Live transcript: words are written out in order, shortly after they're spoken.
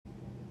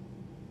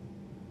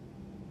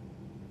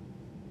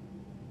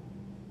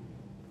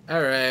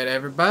Alright,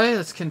 everybody,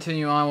 let's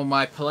continue on with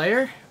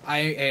MyPlayer. I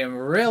am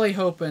really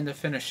hoping to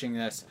finishing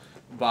this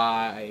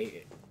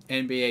by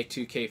NBA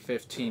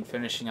 2K15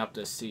 finishing up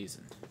this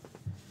season.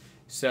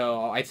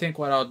 So, I think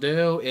what I'll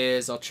do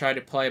is I'll try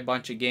to play a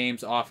bunch of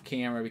games off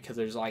camera because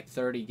there's like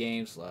 30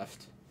 games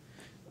left.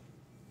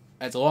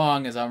 As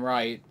long as I'm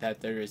right that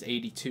there's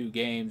 82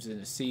 games in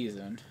a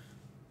season.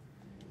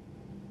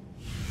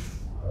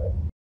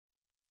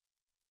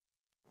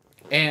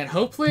 And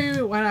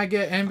hopefully when I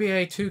get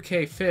NBA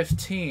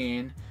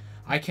 2K15,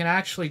 I can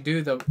actually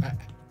do the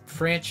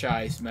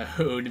franchise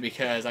mode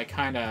because I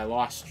kind of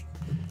lost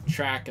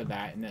track of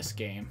that in this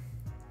game.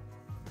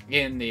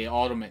 In the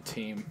Ultimate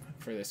Team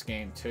for this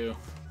game too.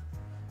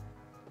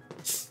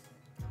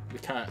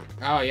 Because,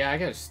 oh yeah, I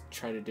gotta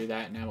try to do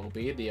that in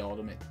MLB,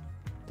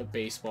 the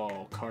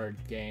baseball card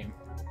game.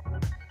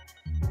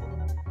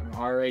 I'm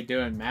already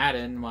doing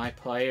Madden,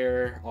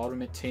 MyPlayer,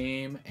 Ultimate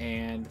Team,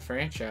 and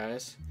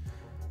franchise.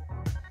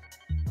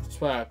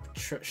 What I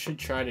should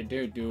try to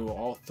do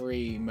all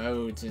three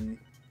modes in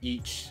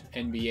each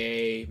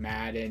NBA,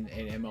 Madden,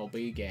 and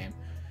MLB game.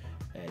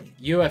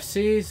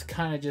 UFC's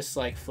kind of just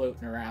like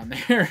floating around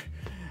there.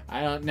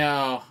 I don't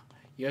know.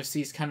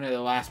 UFC's kind of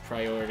the last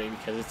priority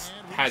because it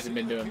hasn't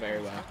been doing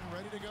very well.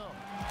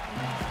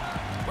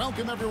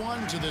 Welcome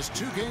everyone to this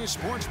 2K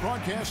Sports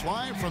broadcast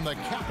live from the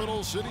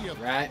capital city of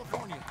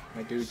California.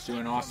 My dude's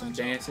doing awesome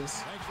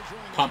dances,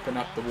 pumping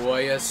up the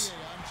Warriors.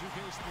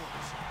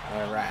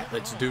 Alright,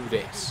 let's do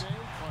this.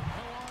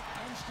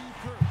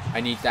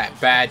 I need that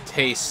bad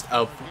taste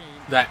of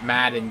that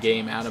Madden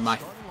game out of my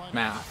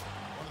mouth.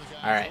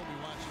 Alright,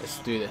 let's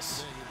do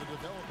this.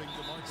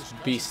 Let's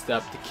beast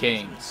up the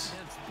Kings.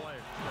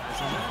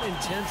 That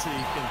intensity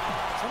can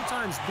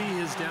sometimes be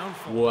his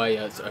downfall.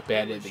 Warriors are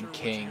better than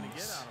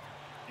Kings.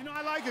 You know,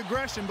 I like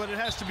aggression, but it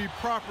has to be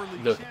properly.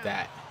 Look at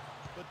that.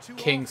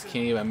 Kings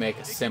can't even make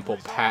a simple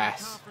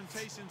pass.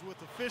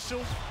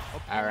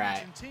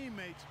 Alright.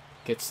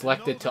 Get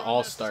selected to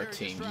All-Star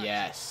Team.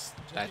 Yes,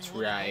 that's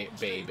right,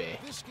 baby.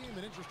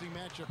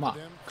 Come on,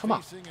 come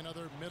on.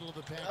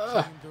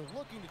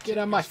 Get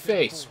on my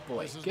face,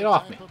 boy. Get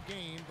off me.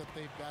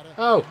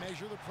 Oh,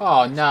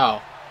 oh no.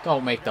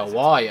 Don't make the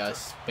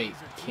Warriors. Wait,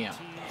 can't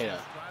hit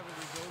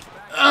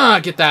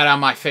her. Get that out of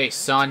my face,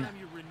 son.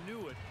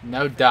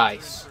 No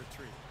dice.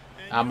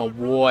 I'm a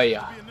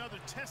warrior.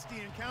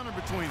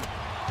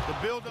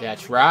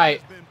 That's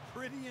right.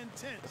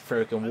 The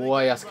freaking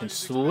Warriors can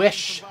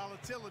swish.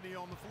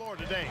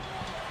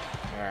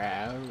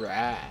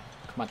 Alright.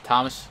 Come on,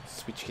 Thomas.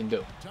 That's what you can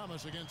do.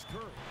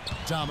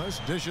 Thomas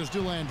dishes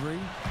to Landry.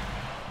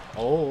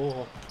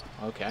 Oh,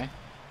 okay.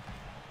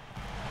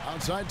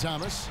 Outside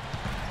Thomas.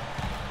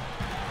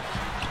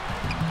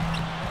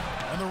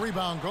 And the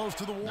rebound goes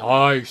to the Warriors.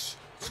 Nice.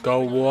 Let's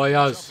go,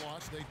 Warriors.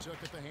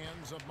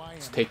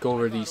 Let's take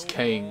over these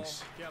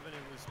Kings. Kevin,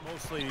 it was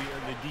mostly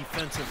the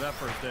defensive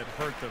effort that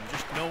hurt them.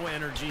 Just no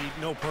energy,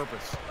 no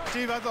purpose.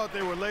 Steve, I thought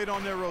they were late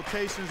on their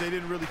rotations. They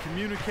didn't really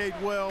communicate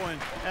well, and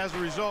as a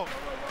result,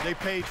 they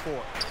paid for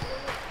it.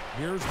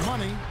 Here's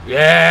money.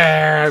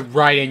 Yeah,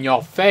 right in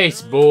your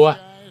face, boy.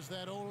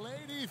 That old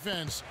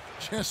defense.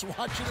 Just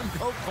watching him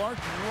go, Clark,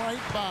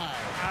 right by.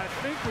 I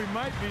think we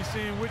might be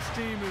seeing which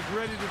team is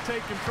ready to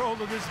take control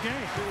of this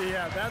game.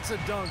 Yeah, that's a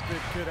dunk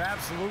that could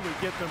absolutely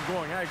get them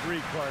going. I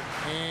agree, Clark.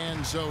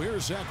 And so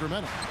here's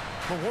Sacramento.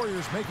 The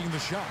Warriors making the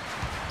shot.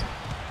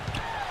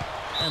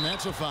 And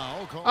that's a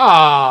foul.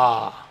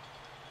 Ah,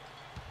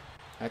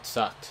 that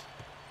sucked.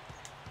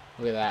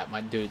 Look at that.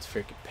 My dude's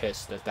freaking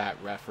pissed at that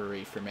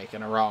referee for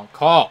making a wrong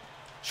call.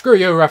 Screw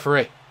you,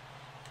 referee.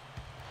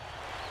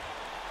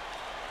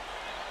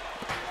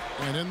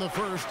 And in the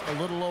first, a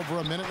little over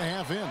a minute and a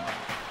half in.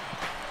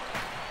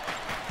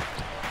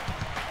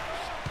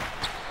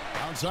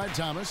 Outside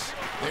Thomas.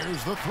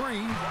 There's the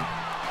three.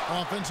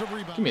 Offensive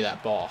rebound. Give me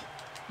that ball.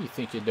 What do you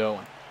think you're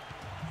doing?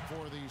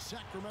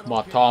 Come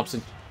on,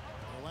 Thompson.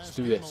 Let's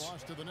do this.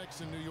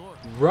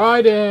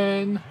 Right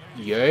in.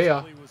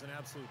 Yeah.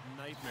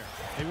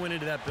 They went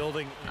into that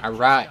building. All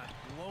right.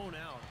 Blown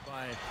out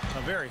by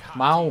a very hot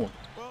Come on.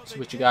 See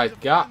what you guys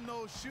got.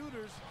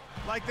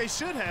 Like they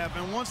should have,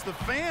 and once the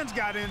fans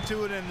got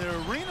into it and the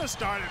arena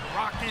started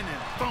rocking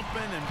and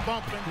thumping and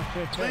bumping,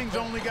 things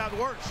only got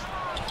worse.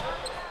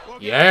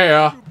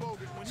 Yeah.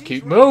 Let's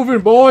keep moving,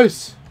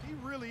 boys. He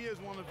really is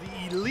one of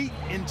the elite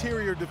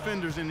interior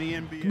defenders in the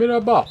NBA. Give me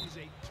that ball.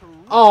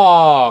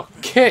 Oh,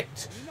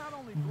 kicked.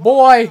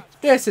 Boy,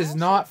 this is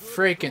not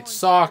freaking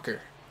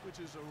soccer.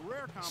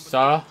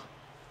 So.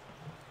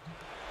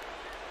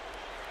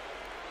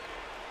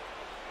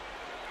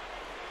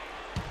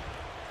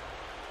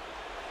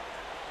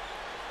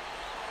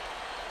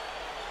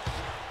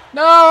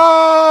 No!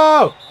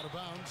 Out of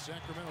bounds,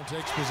 Sacramento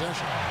takes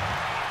possession.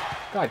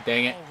 God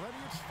dang it. Already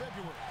it's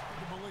February. Hard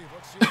to believe.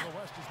 Let's see how the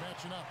West is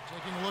matching up.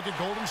 Taking a look at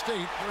Golden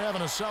State, they're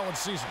having a solid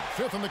season.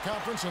 5th in the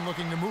conference and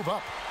looking to move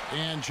up.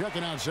 And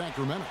checking out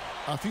Sacramento,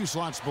 a few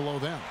slots below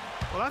them.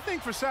 Well, I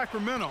think for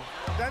Sacramento,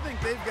 I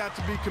think they've got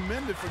to be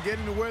commended for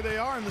getting to where they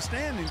are in the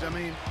standings. I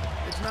mean,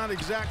 it's not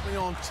exactly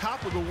on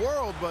top of the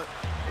world, but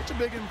it's a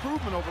big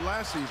improvement over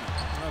last season.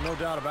 No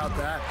doubt about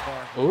that,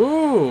 Clark.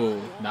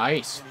 Ooh,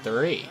 nice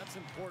 3. That's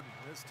important.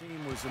 This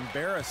team was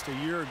embarrassed a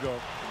year ago,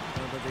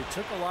 but they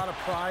took a lot of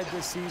pride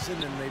this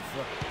season, and they've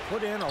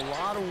put in a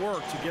lot of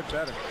work to get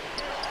better.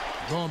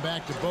 Going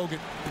back to Bogut,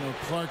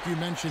 Clark, you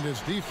mentioned his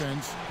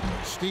defense.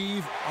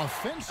 Steve,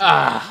 offensively,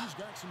 he's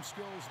got some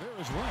skills there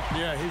as well.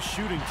 Yeah, his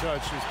shooting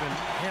touch has been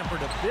hampered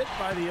a bit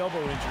by the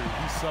elbow injury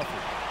he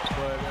suffered.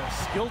 But a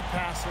skilled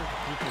passer,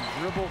 he can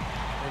dribble,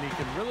 and he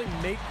can really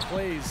make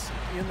plays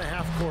in the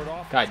half-court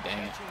offense. God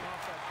dang it.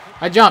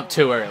 I jumped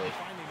too early.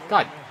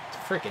 God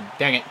freaking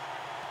dang it.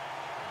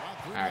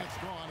 All right.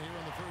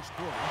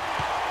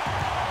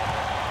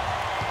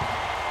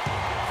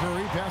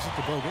 Curry passes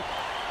to Bogut.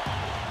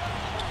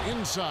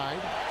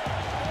 Inside.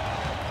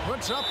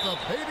 Puts up the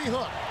baby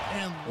hook.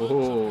 And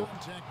ooh.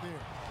 Contact there.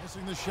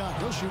 Missing the shot.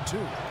 He'll shoot 2.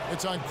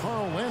 It's on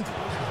Carl Landry.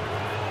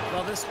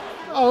 Well, this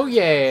oh,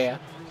 yeah.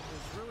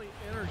 has really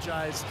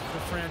energized the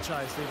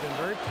franchise. They've been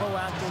very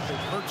proactive. They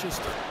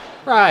purchased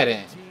Right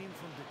in,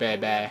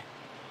 baby.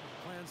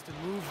 plans to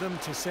move them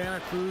to Santa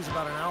Cruz,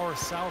 about an hour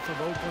south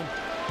of Oakland.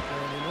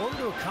 And in order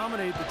to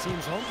accommodate the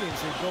team's home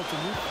games, they built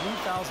a new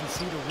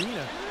 3,000-seat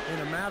arena in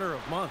a matter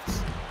of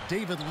months.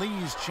 David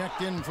Lee's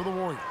checked in for the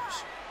Warriors.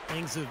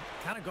 Things have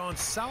kind of gone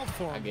south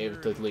for him. I gave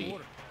it to Lee.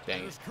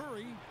 Dang it.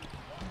 Curry,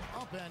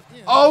 up and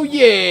in. Oh,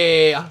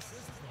 yeah.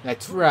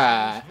 That's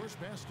right.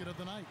 First basket of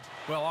the night.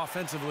 Well,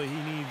 offensively,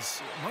 he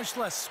needs much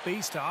less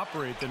space to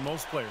operate than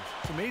most players.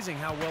 It's amazing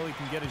how well he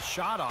can get his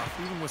shot off,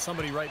 even with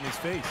somebody right in his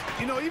face.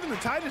 Even the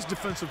tightest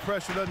defensive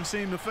pressure doesn't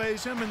seem to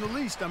faze him in the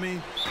least. I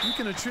mean, you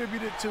can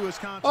attribute it to his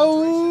concentration.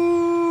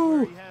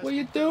 Oh, what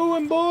you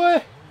doing,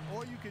 boy?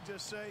 Or you could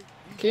just say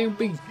Can't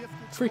be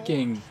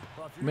freaking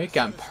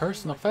making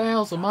personal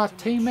fouls on my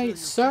teammates,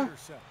 sir.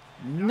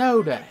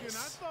 No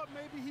dice.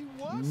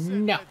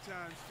 No.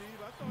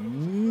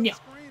 No.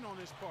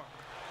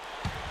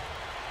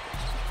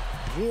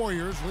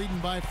 Warriors leading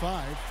by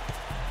 5.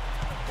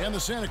 And the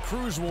Santa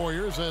Cruz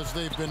Warriors, as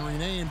they've been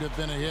renamed, have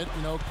been a hit.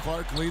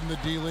 Clark leading the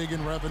D-League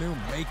in revenue,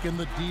 making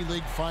the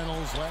D-League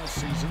finals last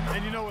season.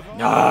 And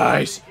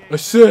Nice.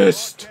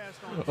 Assist.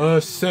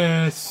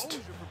 Assist.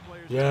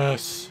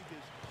 Yes.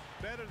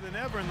 Better than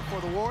ever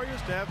for the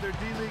Warriors to have their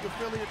D-League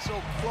affiliate so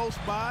close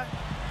by.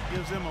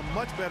 Gives them a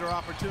much better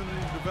opportunity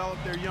to develop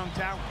their young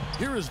talent.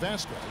 Here is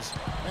Vasquez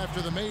after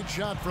the made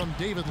shot from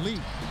David Lee.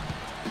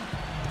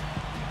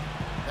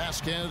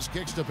 Vasquez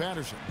kicks to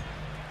Patterson.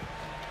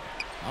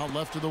 Out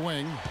left to the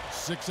wing.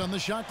 6 on the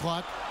shot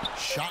clock.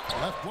 Shot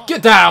left block.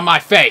 Get that out of my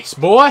face,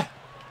 boy.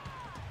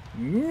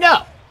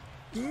 No.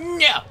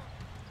 No.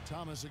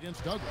 Thomas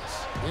against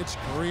Douglas. It's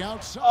Curry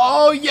outside.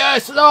 Oh,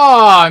 yes.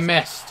 Oh, I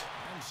missed.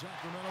 And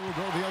Sacramento will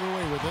go the other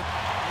way with it.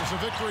 There's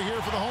a victory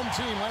here for the home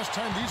team last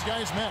time these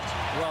guys met.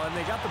 Well, and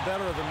they got the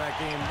better of them that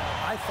game,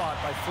 I thought,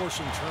 by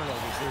forcing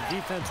turnovers. Their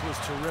defense was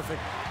terrific.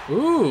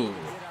 Ooh.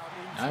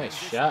 Nice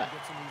shot.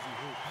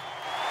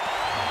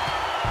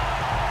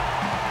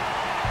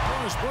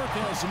 Doris Burke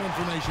has some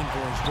information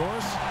for us.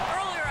 Doris?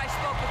 Earlier I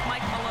spoke with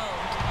Mike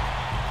Malone.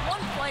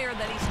 One player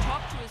that he's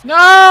talked to is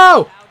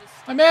No!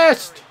 I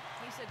missed.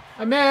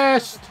 I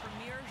missed.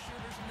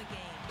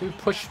 Dude,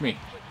 push me.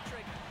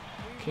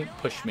 Can't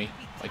push me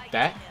like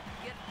that.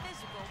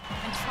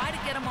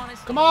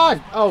 Come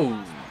on.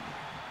 Oh.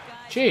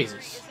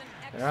 Jesus.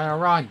 They're on a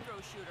run.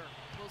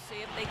 We'll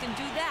see if they can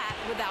do that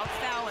without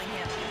fouling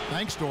him.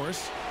 Thanks,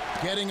 Doris.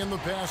 Getting in the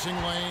passing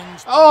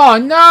lanes. Oh,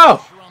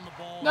 no.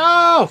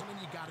 No.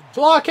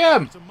 Block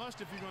him.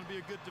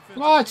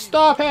 Come on,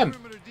 stop him.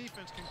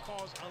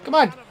 Come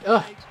on.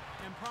 Ugh.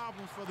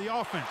 Problems for the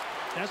offense.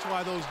 That's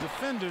why those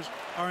defenders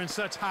are in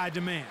such high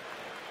demand.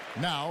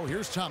 Now,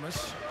 here's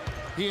Thomas.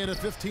 He had a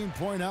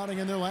 15-point outing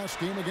in their last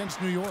game against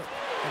New York.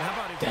 And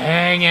how about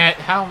Dang it.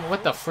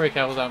 What the frick?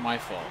 That was not my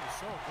fault.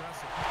 So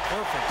aggressive.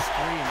 Perfect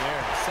screen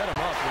there to set him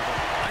up with a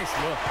nice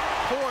look.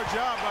 Poor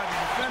job by the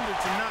defender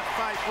to not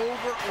fight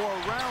over or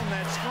around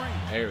that screen.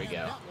 There we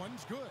go. That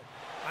one's good.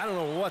 I don't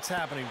know what's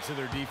happening to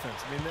their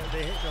defense. I mean,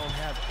 they don't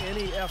have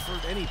any effort,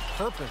 any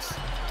purpose.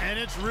 And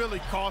it's really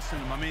costing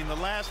them. I mean, the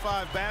last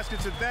 5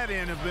 baskets at that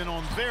end have been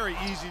on very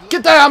easy.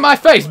 Get that out of my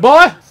face,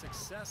 boy.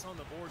 Success on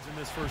the boards in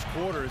this first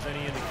quarter is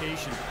any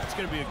indication. It's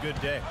going to be a good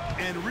day.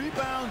 And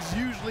rebounds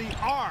usually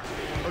are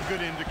a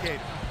good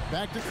indicator.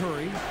 Back to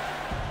Curry.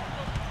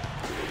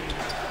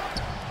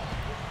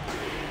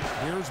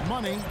 Here's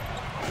Money.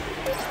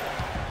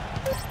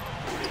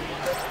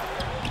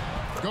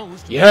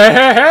 Goes to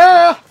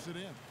Yeah.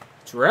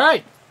 That's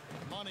right.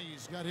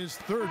 Money's got his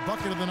 3rd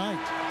bucket of the night.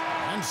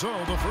 And so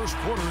the first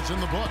quarter is in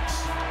the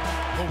books.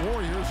 The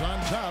Warriors on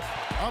top,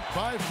 up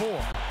by 4.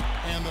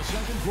 And the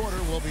second quarter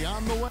will be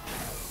on the way.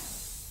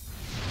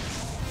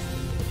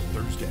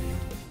 Thursday.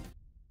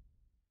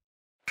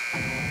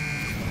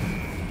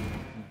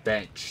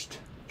 Benched.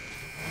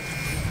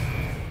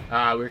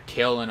 Ah, we're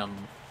killing them.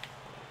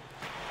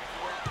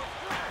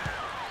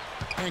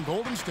 And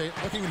Golden State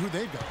looking at who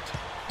they've got.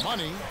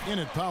 Money in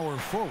at power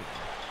forward.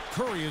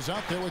 Curry is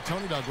out there with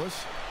Tony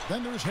Douglas.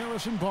 Then there's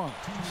Harrison Barnes.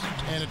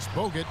 And it's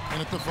Bogut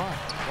in at the 5.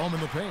 Home in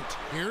the paint.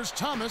 Here's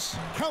Thomas.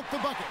 Count the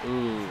bucket.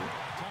 Ooh.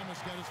 Thomas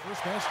got his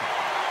first basket.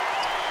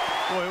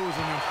 Boy, it was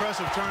an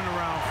impressive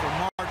turnaround for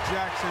Mark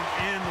Jackson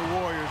and the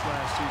Warriors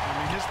last season.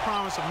 I mean, his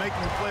promise of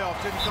making the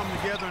playoffs didn't come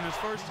together in his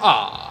first year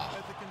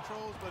at the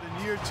controls, but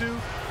in year 2,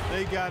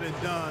 they got it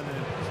done.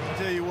 And I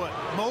tell you what,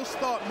 most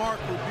thought Mark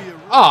would be a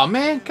oh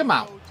man, come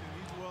on. He's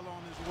well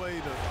on his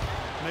way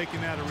to making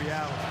that a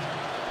reality.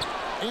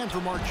 And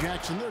for Mark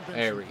Jackson,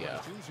 there we go.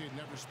 He had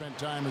never spent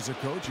time as a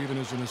coach, even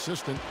as an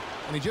assistant,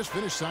 and he just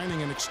finished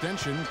signing an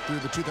extension through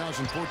the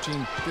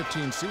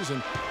 2014-15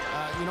 season.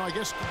 You know, I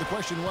guess the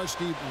question was,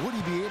 Steve, would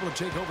he be able to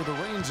take over the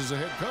reins as a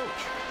head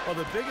coach? Well,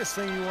 the biggest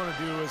thing you want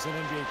to do as an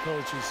NBA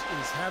coach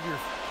is have your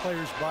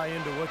players buy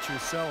into what you're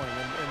selling,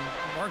 and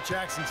Mark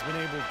Jackson's been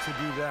able to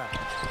do that.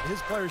 His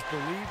players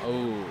believe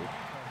in him. He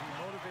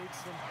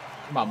motivates them.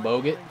 Come on,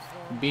 Bogut.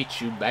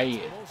 Beat you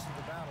bad. Most of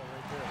the battle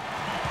right there.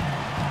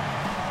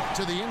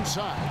 To the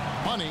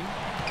inside, Money.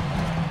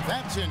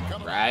 That's in.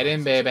 Right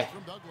in, baby.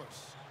 From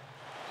Douglas.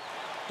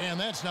 And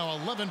that's now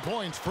 11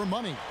 points for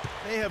Money.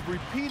 They have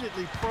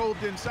repeatedly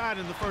probed inside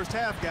in the first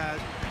half, guys,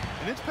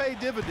 and it's paid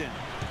dividend.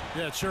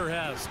 Yeah, it sure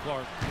has,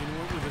 Clark. I mean,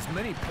 with as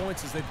many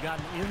points as they've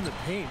gotten in the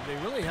paint, they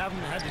really haven't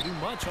had to do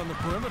much on the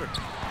perimeter.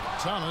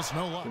 Thomas,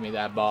 no luck. Give me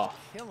that ball.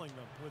 Killing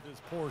them with his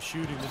poor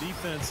shooting. The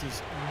defense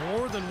is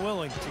more than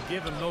willing to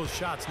give him those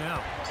shots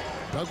now.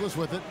 Douglas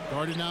with it,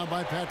 guarded now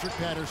by Patrick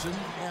Patterson.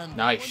 And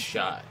Nice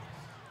shot.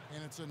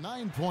 And it's a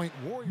 9-point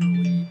Warrior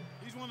lead.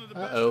 He's one of the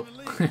best in the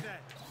league at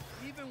that.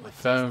 Even with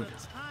phone.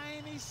 just a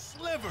tiny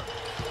sliver,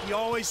 he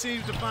always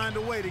seems to find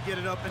a way to get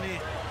it up and in.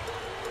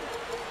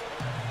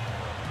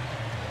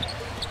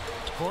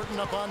 Horton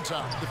up on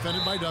top,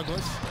 defended by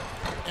Douglas.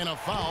 And a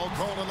foul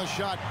called on the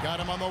shot. Got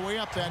him on the way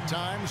up that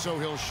time, so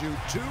he'll shoot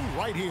 2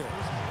 right here.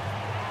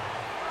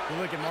 You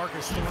look at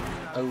Marcus Thornton.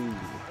 Oh.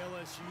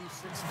 LSU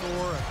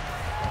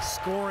 6'4", a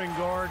scoring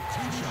guard.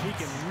 He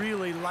can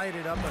really light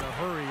it up in a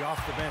hurry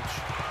off the bench.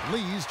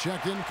 Lee's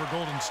checked in for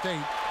Golden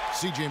State.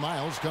 C.J.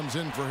 Miles comes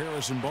in for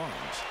Harrison Barnes.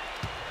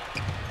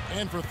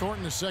 And for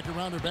Thornton, a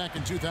second-rounder back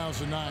in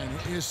 2009.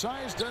 His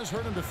size does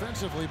hurt him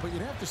defensively, but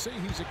you'd have to say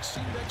he's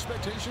exceeded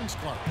expectations,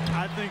 Clark.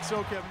 I think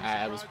so, Kevin.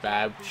 That was a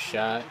bad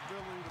shot.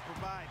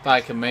 Thought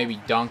I could maybe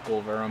dunk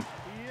over him.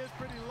 He is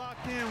pretty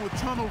locked in with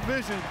tunnel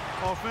vision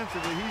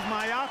offensively. He's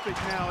myopic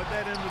now at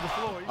that end of the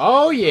floor.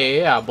 Oh,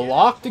 yeah.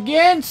 Blocked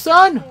again,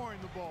 son. The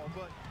ball,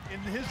 but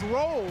in his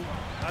role,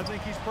 I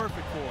think he's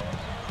perfect for it.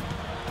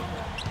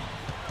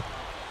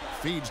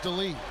 Feeds to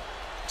Lee.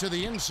 To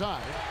the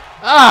inside.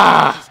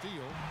 Ah!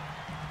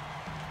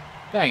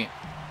 Dang it.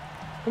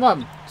 Come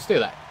on,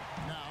 steal that.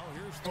 Now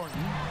here's Thornton.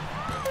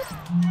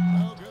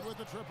 No good with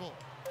the triple.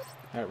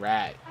 All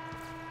right.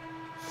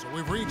 So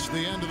we've reached the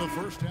end of the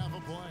first half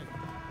of play.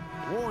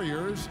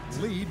 Warriors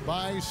lead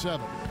by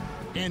 7.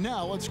 And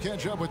now let's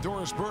catch up with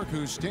Doris Burke,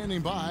 who's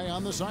standing by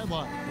on the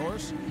sideline.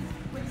 Doris?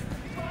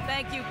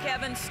 Thank you,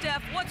 Kevin.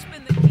 Steph, what's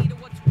been the key to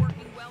what's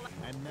working well?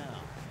 And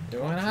now,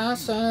 Doing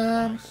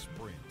awesome.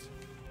 sprint.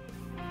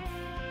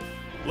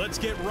 Let's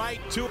get right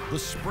to the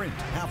Sprint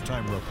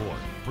halftime report.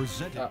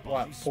 Presented by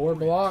What, 4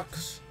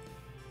 blocks?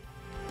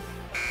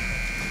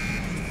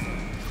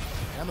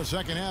 And the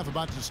second half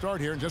about to start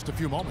here in just a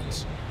few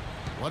moments.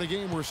 What a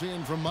game we're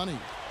seeing from Money.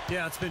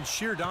 Yeah, it's been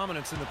sheer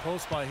dominance in the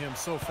post by him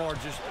so far,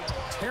 just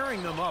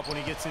tearing them up when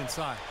he gets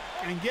inside.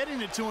 And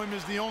getting it to him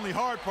is the only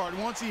hard part.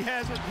 Once he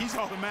has it, he's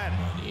automatic.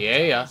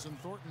 Yeah.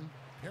 And Thornton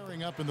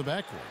pairing up in the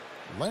backcourt.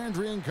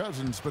 Landry and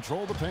Cousins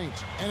patrol the paint.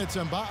 And it's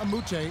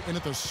Mbamute in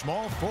at the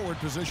small forward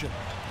position.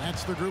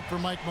 That's the group for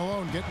Mike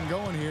Malone getting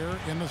going here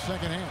in the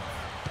second half.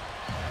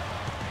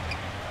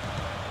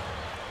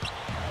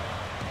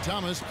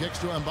 Thomas kicks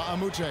to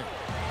Mbamute.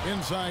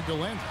 Inside to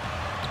Landry.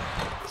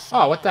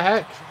 Oh, what the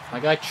heck? My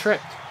guy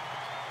tripped.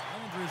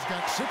 Landry's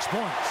got 6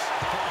 points.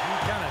 He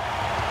kind of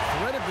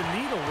threaded the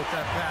needle with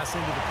that pass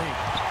into the paint.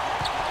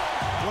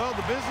 Well,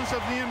 the business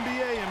of the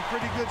NBA in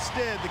pretty good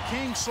stead. The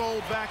Kings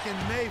sold back in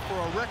May for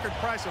a record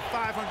price of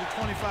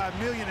 $525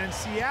 million, and the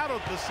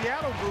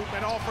Seattle group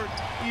had offered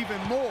even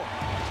more.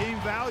 Team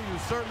value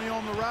is certainly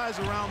on the rise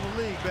around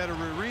the league. Better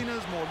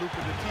arenas, more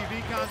lucrative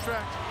TV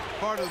contracts.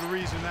 Part of the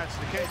reason that's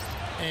the case.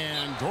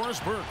 And Doris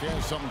Burke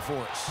has something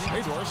for us.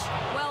 Hey, Doris.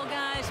 Well,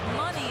 guys,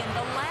 Money in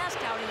the last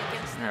outing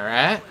against the All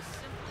right. was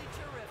simply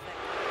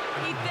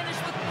terrific. He finished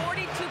with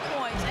 42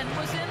 points and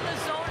was in the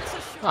zone as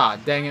a shooter. Ah,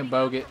 dang it,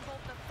 Bogut.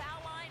 Both the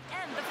foul line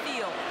and the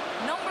field.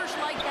 Numbers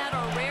like that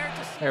are rare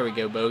to see. There we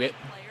go, Bogut.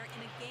 Player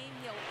in a game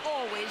he'll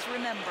always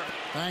remember.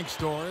 Thanks,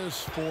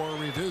 Doris, for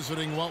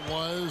revisiting what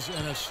was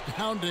an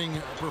astounding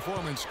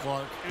performance,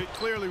 Clark. It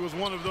clearly was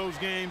one of those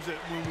games that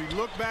when we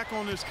look back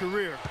on his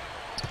career,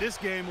 This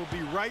game will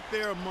be right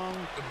there among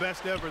the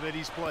best ever that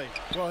he's played.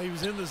 Well, he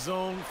was in the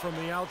zone from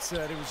the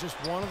outset. It was just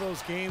one of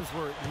those games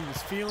where he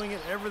was feeling it.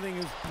 Everything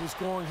was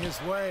going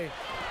his way,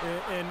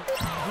 and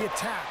he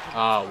attacked.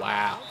 Oh,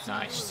 wow.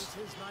 Nice.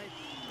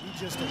 He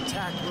just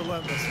attacked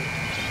relentlessly.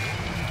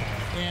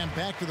 And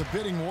back to the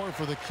bidding war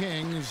for the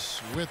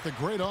Kings with the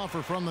great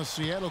offer from the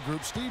Seattle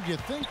group. Steve, do you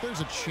think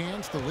there's a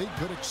chance the league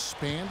could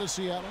expand to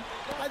Seattle?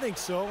 I think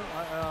so,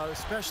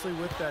 especially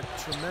with that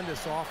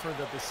tremendous offer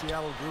that the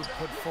Seattle group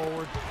put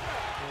forward.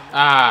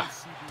 Ah.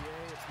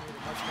 CBA, it's made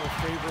it much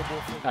more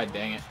favorable for God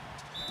dang it.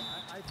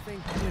 I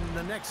think in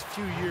the next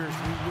few years,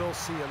 we will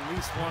see at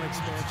least one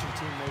expansion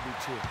team, maybe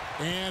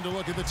two. And a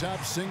look at the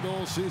top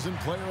single-season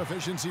player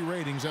efficiency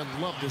ratings. I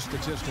love this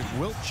statistic.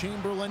 Wilt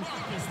Chamberlain,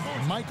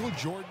 Michael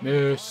Jordan,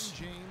 Moose.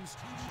 James,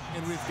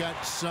 and we've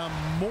got some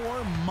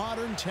more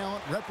modern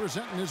talent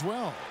representing as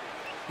well.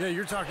 Yeah,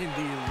 you're talking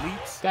the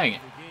elites Dang it.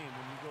 of the game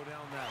when you go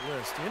down that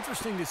list.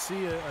 Interesting to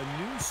see a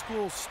new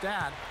school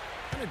stat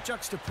kind of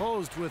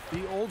juxtaposed with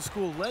the old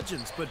school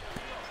legends, but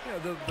you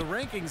know, the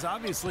rankings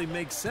obviously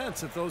make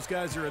sense if those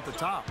guys are at the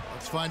top.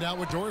 Let's find out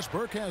what Doris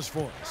Burke has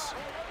for us.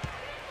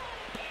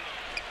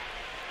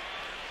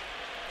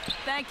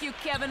 Thank you,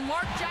 Kevin.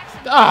 Mark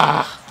Jackson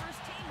Ah. first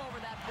team over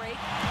that break.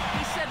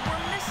 He said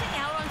we're missing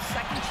out on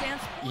second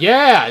chance points.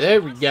 Yeah,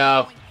 there we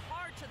go. Going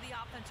hard to the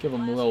offensive Give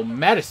 'em a glass little for the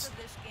medicine. rest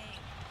of this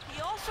game.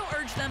 He also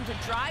urged them to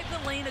drive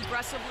the lane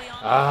aggressively on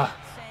Ah. offense,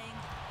 saying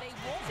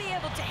they won't be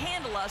able to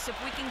handle us if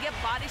we can get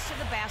bodies to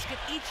the basket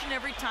each and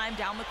every time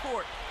down the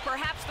court.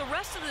 Perhaps the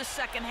rest of the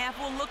second half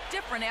will look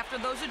different after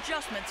those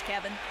adjustments,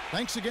 Kevin.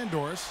 Thanks again,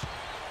 Doris.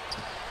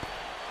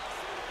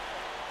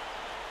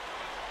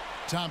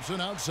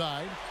 Thompson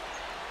outside.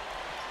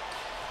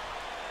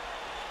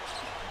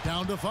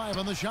 Down to 5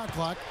 on the shot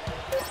clock.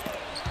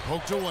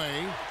 Poked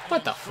away.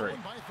 What the frick?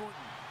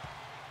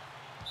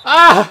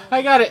 Ah,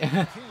 I got it.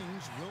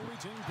 Kings will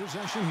retain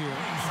possession here.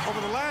 Over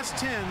the last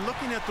 10,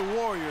 looking at the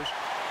Warriors,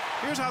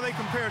 here's how they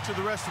compare to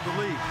the rest of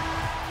the league.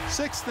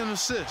 6th in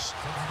assists,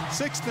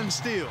 6th in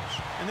steals,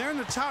 and they're in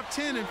the top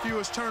 10 in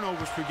fewest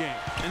turnovers per game.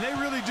 And they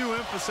really do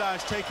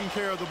emphasize taking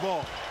care of the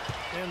ball.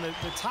 And the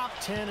top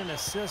 10 in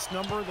assist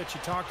number that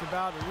you talked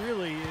about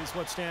really is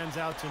what stands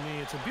out to me.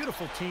 It's a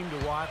beautiful team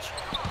to watch.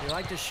 They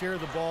like to share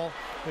the ball.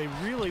 They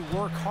really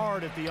work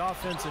hard at the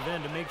offensive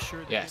end to make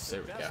sure they Yes,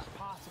 get there the we best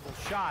possible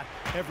shot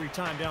every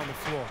time down the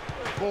floor.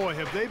 Boy,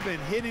 have they been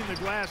hitting the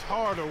glass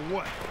hard or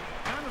what?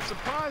 Kind of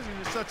surprising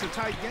in such a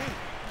tight game.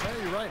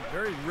 Yeah, you're right.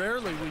 Very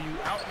rarely will you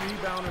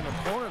out-rebound an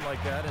opponent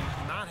like that and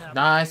not have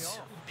Nice,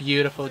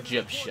 beautiful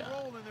jump shot.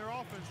 Role in their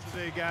offense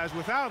today, guys.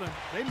 Without him,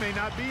 they may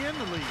not be in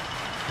the league.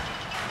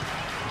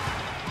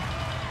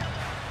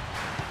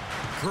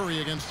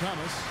 Curry against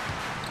Thomas.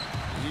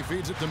 He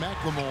feeds it to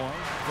McLemore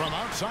from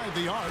outside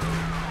the arc.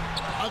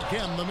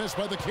 Again, the miss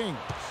by the Kings.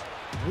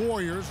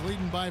 Warriors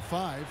leading by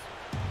 5.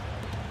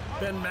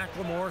 Ben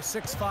McLemore,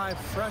 6'5"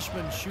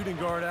 freshman shooting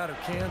guard out of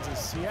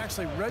Kansas. He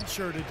actually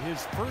redshirted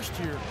his first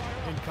year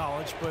in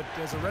college, but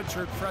as a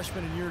redshirt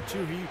freshman in year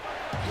 2, he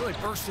really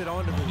bursted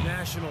onto the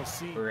national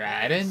scene.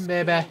 Right in,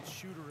 baby.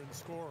 Shooter and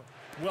scorer.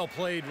 Well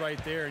played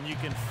right there, and you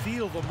can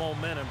feel the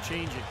momentum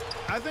changing.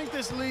 I think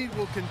this league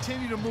will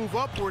continue to move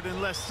upward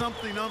unless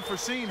something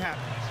unforeseen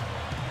happens.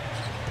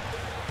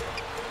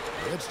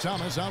 It's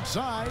Thomas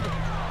outside.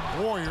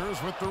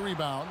 Warriors with the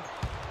rebound.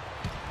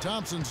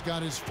 Thompson's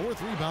got his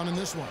 4th rebound in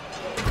this one.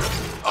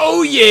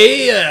 Oh,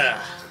 yeah.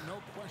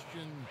 No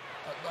question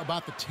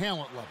about the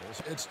talent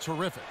levels. It's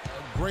terrific.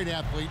 A great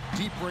athlete,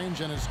 deep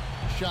range on his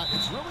shot.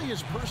 It's really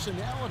his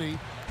personality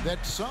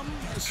that some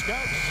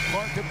scouts,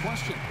 Clark, have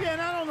questioned. Yeah,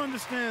 and I don't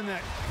understand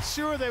that.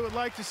 Sure, they would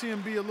like to see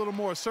him be a little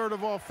more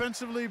assertive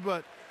offensively,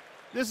 but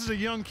this is a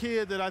young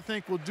kid that I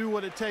think will do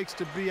what it takes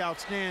to be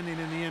outstanding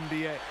in the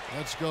NBA.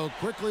 Let's go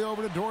quickly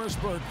over to Doris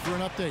Burke for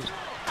an update.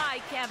 Hi,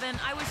 Kevin.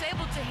 I was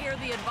able to hear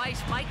the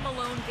advice Mike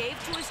Malone gave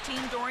to his team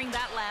during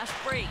that last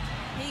break.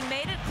 He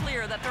made it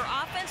clear that their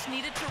offense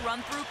needed to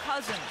run through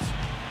Cousins.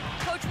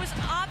 Coach was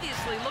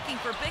obviously looking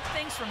for big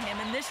things from him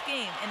in this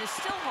game and is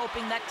still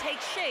hoping that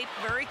takes shape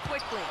very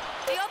quickly.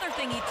 The other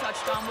thing he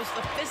touched on was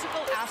the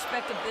physical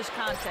aspect of this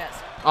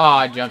contest.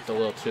 Oh, I jumped a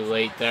little too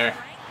late there.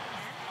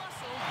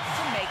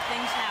 To make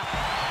things happen.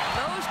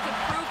 Those could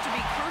prove to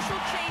be crucial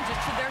changes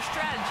to their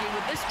strategy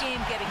with this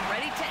game getting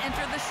ready to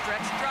enter the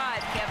stretch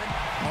drive, Kevin.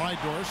 All right,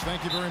 Doris,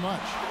 thank you very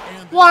much.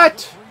 And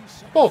What?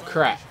 Bull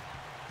crap.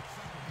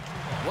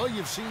 well,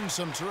 you've seen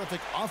some terrific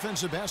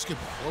offensive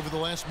basketball over the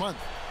last month.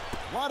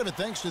 A lot of it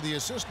thanks to the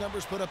assist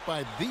numbers put up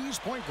by these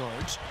point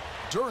guards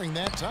during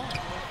that time.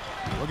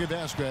 Look at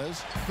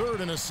Vasquez,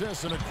 3rd in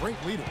assists and a great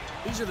leader.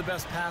 These are the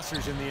best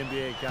passers in the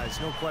NBA, guys,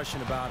 no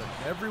question about it.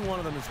 Every one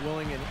of them is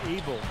willing and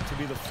able to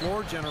be the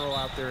floor general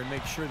out there and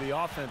make sure the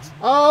offense.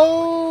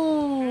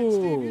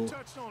 Oh,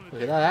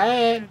 look at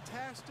that.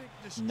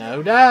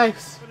 No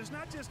dice. But it's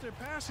not just their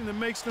passing that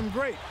makes them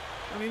great.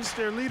 I mean, it's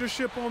their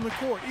leadership on the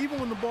court. Even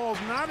when the ball's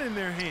not in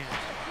their hands,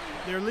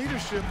 their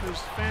leadership is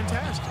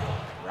fantastic.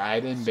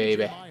 Right in,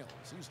 baby. Miles,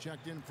 he's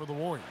checked in for the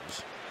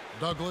Warriors.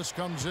 Douglas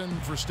comes in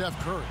for Steph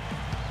Curry.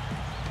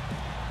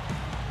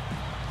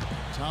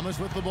 Thomas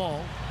with the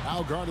ball.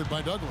 Now guarded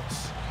by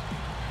Douglas.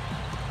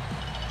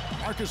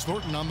 Marcus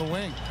Thornton on the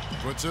wing.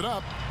 Puts it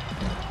up.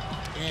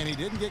 And he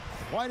didn't get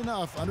quite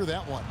enough under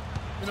that one.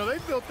 You know, they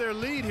built their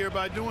lead here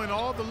by doing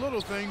all the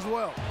little things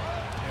well.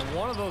 And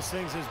one of those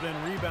things has been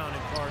rebounding,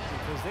 Clark,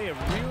 because they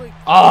have really...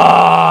 Oh,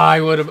 I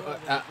would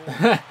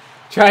have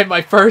tried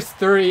my first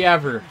 3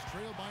 ever.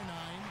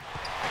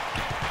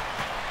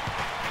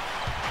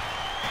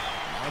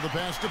 Now the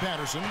pass to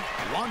Patterson.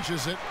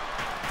 Launches it.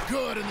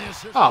 Good in the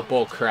assist. Oh,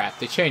 bull crap.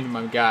 They changed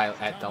my guy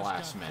at the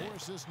last minute.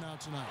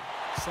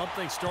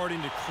 Something's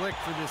starting to click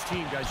for this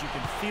team, guys. You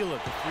can feel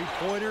it. The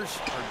three-pointers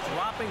are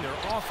dropping. Their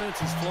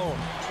offense is flowing.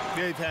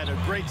 They've had a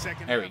great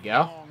second There we half go.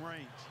 long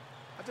range.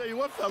 I tell you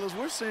what, fellas,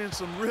 we're seeing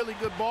some really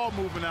good ball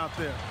movement out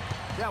there.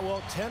 Yeah,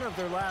 well, 10 of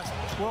their last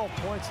 12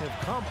 points have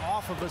come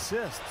off of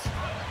assists.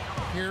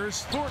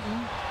 Here's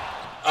Thornton.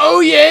 Oh,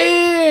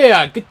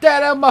 yeah! Get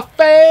that out of my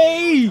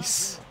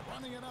face!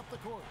 Running it up the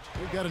court.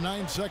 We've got a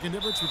 9-second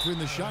difference between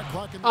the shot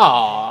clock and the...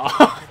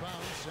 Aw.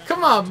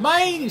 Come on,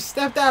 man. You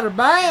stepped out of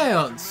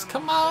bounds.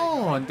 Come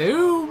on,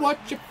 dude.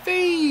 Watch your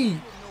feet.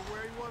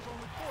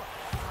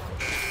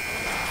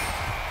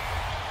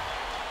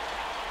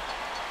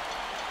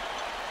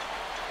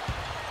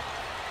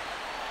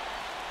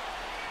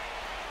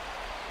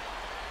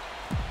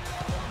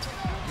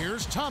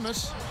 Here's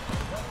Thomas.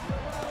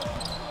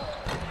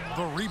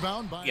 The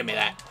rebound by... Give me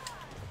that.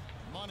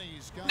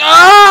 Money's got...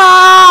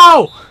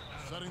 No!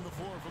 Setting the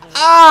floor for the...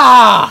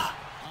 Ah!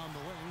 On the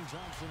wing,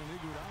 Johnson and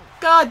Iguodala.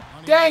 God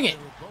dang it.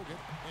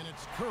 And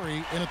it's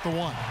Curry in at the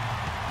 1.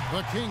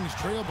 The Kings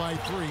trail by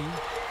 3.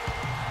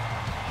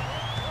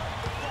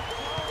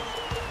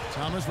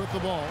 Thomas with the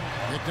ball.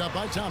 Picked up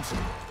by Thompson.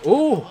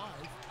 Ooh.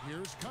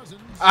 Here's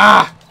Cousins.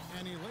 Ah!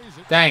 And he lays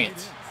it. Dang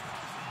it.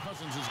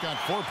 Cousins has got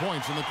 4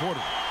 points in the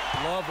quarter.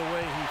 Love the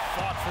way he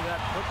fought for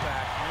that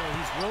putback. You know,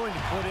 he's willing to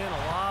put in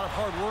a lot of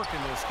hard work in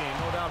this game,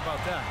 no doubt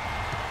about that.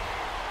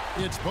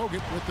 It's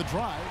Bogut with the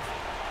drive.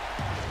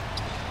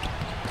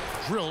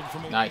 Drilled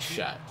from a Nice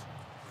shot.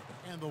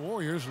 And the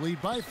Warriors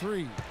lead by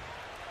 3.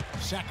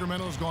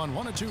 Sacramento's gone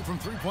 1 of 2 from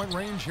three-point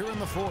range here in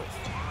the 4th.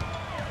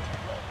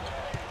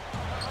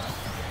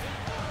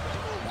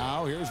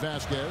 Now here's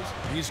Vasquez.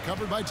 He's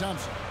covered by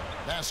Thompson.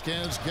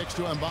 Vasquez kicks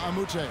to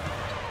Mbamute.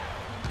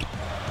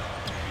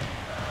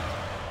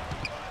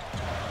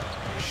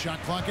 Shot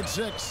clock at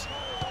 6.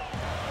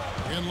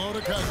 In low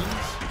to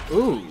Cousins.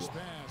 Ooh.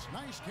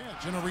 Nice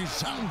catch and a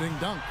resounding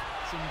dunk.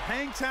 Some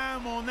hang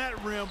time on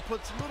that rim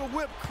puts a little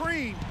whipped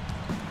cream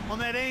on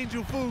that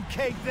angel food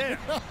cake there.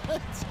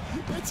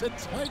 it's a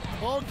tight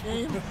ball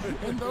game,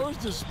 and those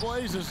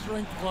displays of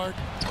strength, Clark.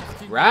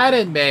 Right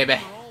in,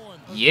 baby.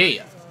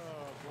 Yeah.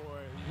 Oh, boy.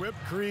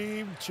 Whipped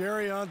cream,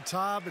 cherry on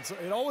top.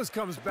 It always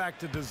comes back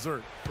to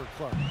dessert for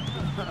Clark.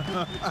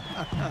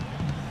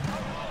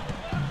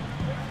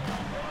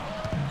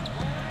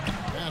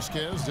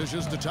 Vasquez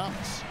dishes to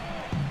Thomas.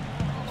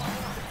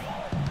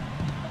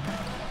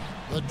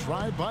 The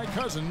drive by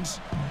Cousins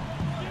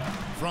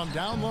from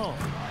down low.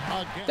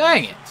 Again.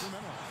 Dang it.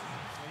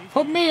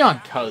 Put me on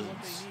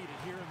Cousins.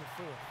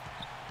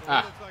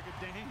 Ah. Looks like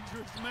a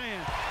dangerous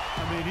man.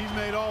 I mean, he's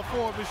made all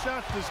 4 of his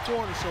shots this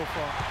quarter so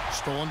far.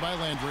 Stolen by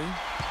Landry.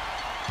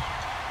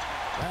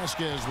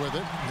 Vasquez with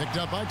it. Picked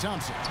up by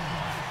Thompson.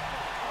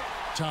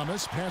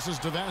 Thomas passes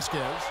to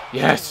Vasquez.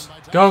 Yes.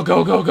 Go,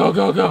 go, go, go,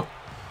 go, go.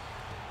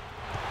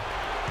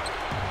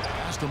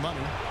 Pass to Money.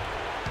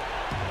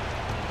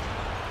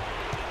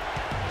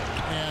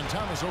 And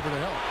Thomas over to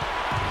help.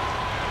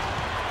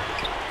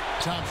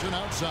 Thompson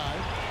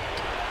outside.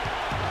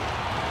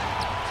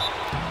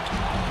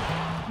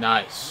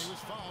 Nice. He was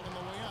fouled on the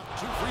way up.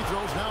 2 free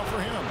throws now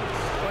for him.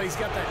 Well, he's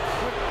got that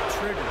quick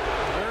trigger.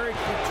 Very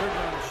quick trigger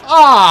on the shot.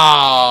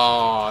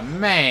 Oh,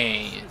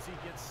 man. As he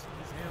gets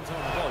his hands on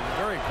the ball, you're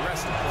very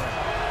aggressive player.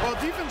 Well,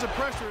 defensive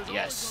pressure is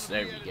Yes, always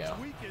there going to we be at go.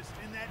 its weakest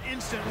in that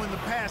instant when the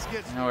pass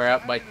gets. Now we're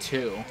up by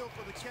 2.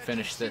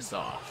 Finish this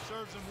off.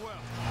 Serves him well.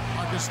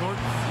 Marcus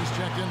Thornton, he's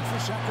checked in for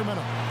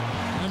Sacramento.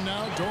 And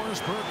now Doris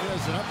Burke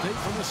has an update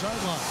from the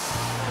sideline.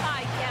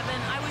 Hi,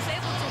 Kevin. I was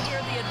able to hear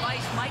the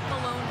advice Mike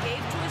Malone gave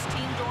to his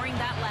team during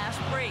that last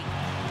break.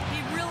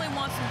 He really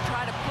wants them to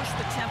try to push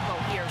the tempo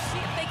here,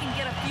 see if they can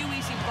get a few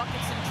easy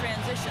buckets in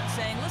transition,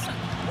 saying, listen,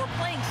 we're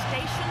playing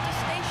station to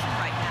station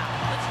right now.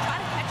 Let's try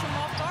to catch them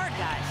off guard,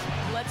 guys.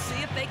 Let's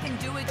see if they can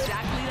do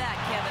exactly that,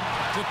 Kevin.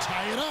 To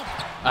tie it up.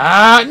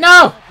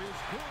 No!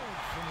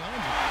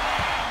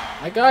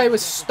 That guy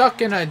was stuck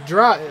in a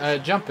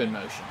jumping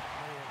motion.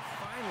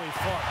 Finally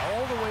fought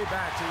all the way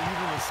back to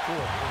even the score.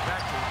 We're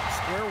back to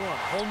square one,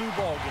 whole new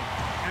ball game.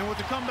 And with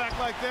a comeback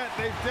like that,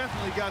 they've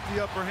definitely got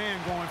the upper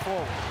hand going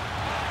forward.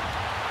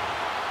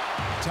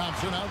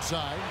 Thompson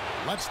outside.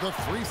 Lets the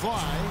 3 fly.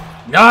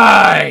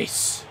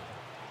 Nice!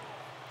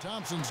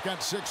 Thompson's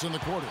got 6 in the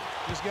quarter.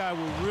 This guy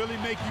will really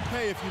make you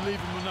pay if you leave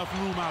him enough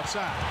room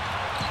outside.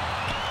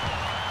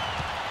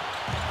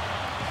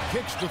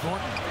 Kicks to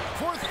Thornton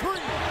for 3.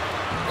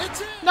 It's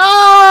in.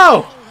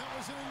 No! Oh, that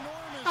was an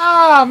enormous.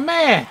 Oh,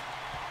 man.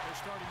 They're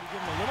starting to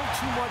give him a little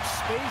too much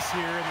space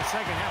here in the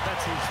second half.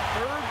 That's his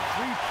 3rd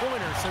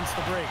pointer since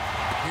the break.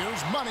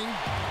 Here's money.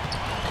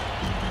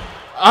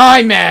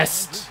 I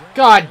missed.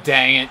 God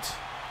dang it.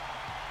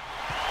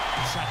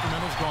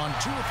 Sacramento's gone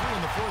 2 of 3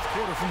 in the fourth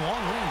quarter from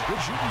long range.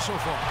 Good shooting so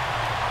far.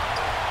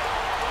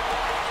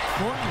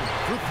 Thornton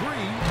for 3.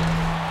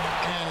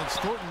 And it's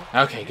Thornton.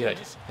 Okay, good.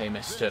 They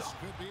missed too.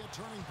 Could be a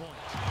turning point.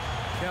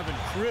 Kevin,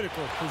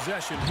 critical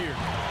possession here.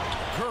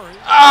 Curry.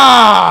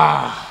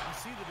 Ah! You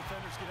see the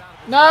defenders get out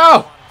of No! a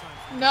lot of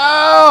times.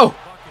 No!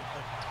 Bucket,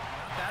 but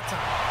not that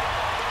time.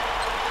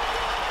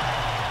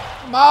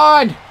 Come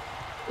on!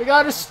 We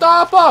gotta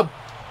stop them!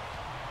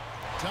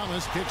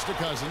 Thomas kicks to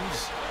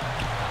Cousins.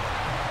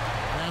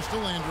 Pass to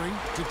Landry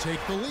to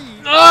take the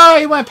lead. Oh,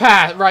 he went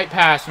right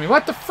past me.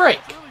 What the frick?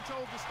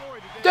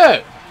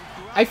 Dude!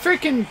 I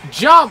freaking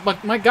jumped,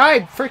 but my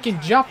guy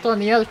freaking jumped on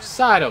the other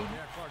side of him.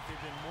 Yeah, Clark,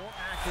 they've been more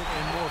active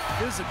and more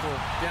physical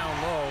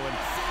down low, and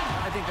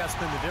I think that's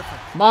been the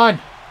difference. Come on.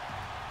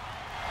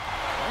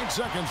 9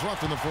 seconds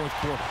left in the fourth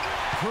quarter.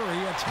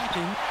 Curry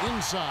attacking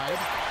inside.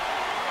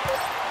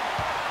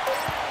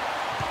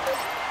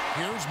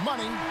 Here's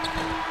money.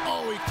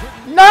 Oh, he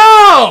couldn't.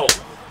 No!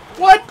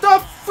 What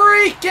the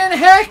freaking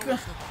heck? The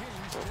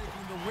Kings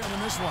taking the win in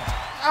this one.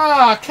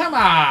 Oh, come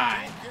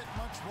on. Get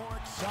much more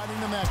exciting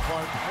than that,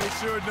 Clark. They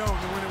sure don't.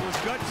 And when it was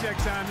gut check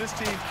time, this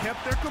team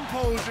kept their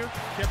composure,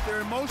 kept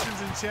their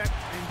emotions in check,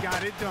 and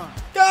got it done.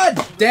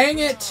 God dang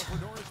it. For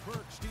Doris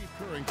Burke, Steve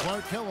Kerr, and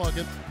Clark Kellogg.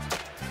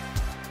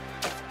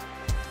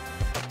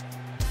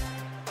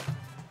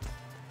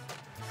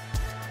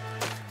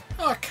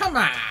 Oh, come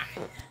on.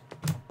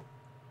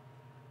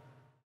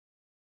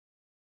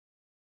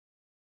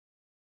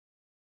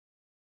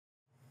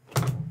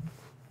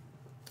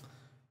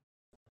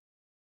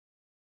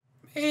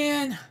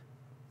 Man.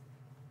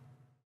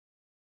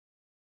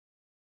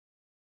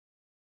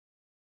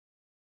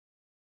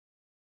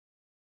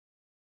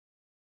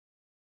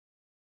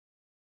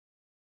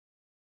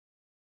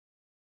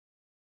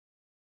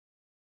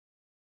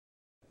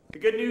 The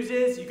good news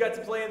is you got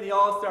to play in the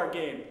All-Star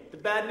game. The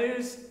bad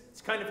news,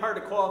 it's kind of hard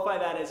to qualify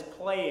that as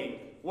playing.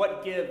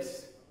 What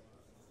gives?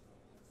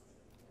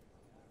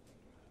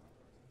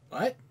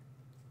 What?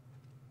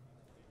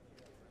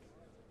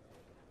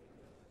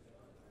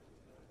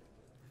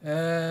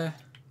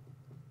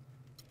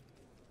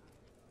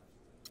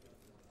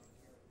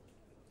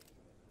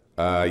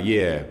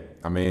 Yeah.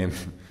 I mean,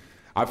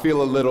 I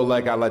feel a little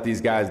like I let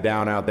these guys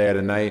down out there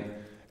tonight.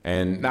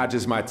 And not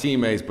just my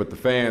teammates, but the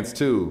fans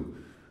too.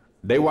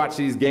 They watch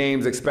these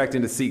games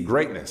expecting to see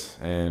greatness,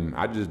 and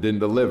I just didn't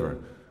deliver.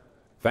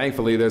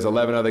 Thankfully, there's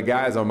 11 other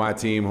guys on my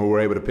team who were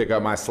able to pick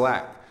up my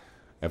slack.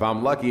 If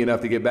I'm lucky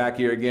enough to get back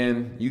here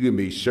again, you can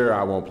be sure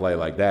I won't play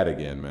like that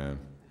again, man.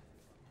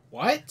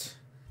 What?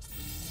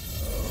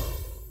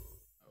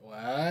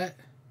 What?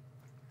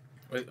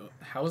 Wait,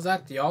 how was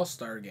that the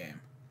All-Star game?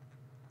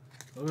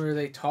 What were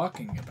they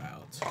talking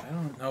about? I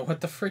don't know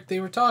what the frick they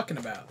were talking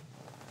about.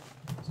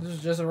 This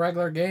is just a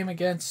regular game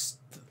against...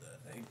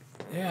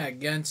 Yeah,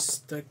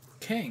 against the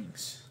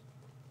Kings.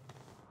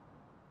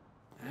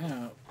 I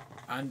don't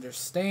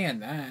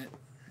understand that.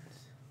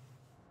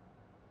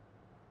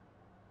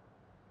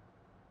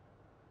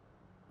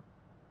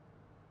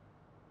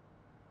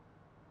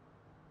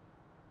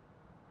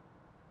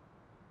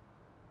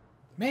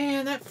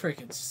 Man, that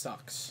freaking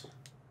sucks.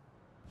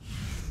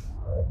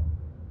 I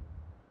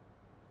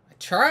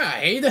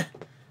tried.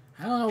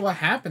 I don't know what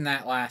happened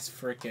that last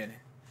freaking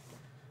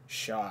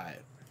shot.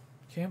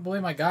 Can't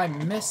believe my guy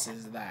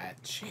misses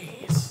that.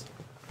 Jeez.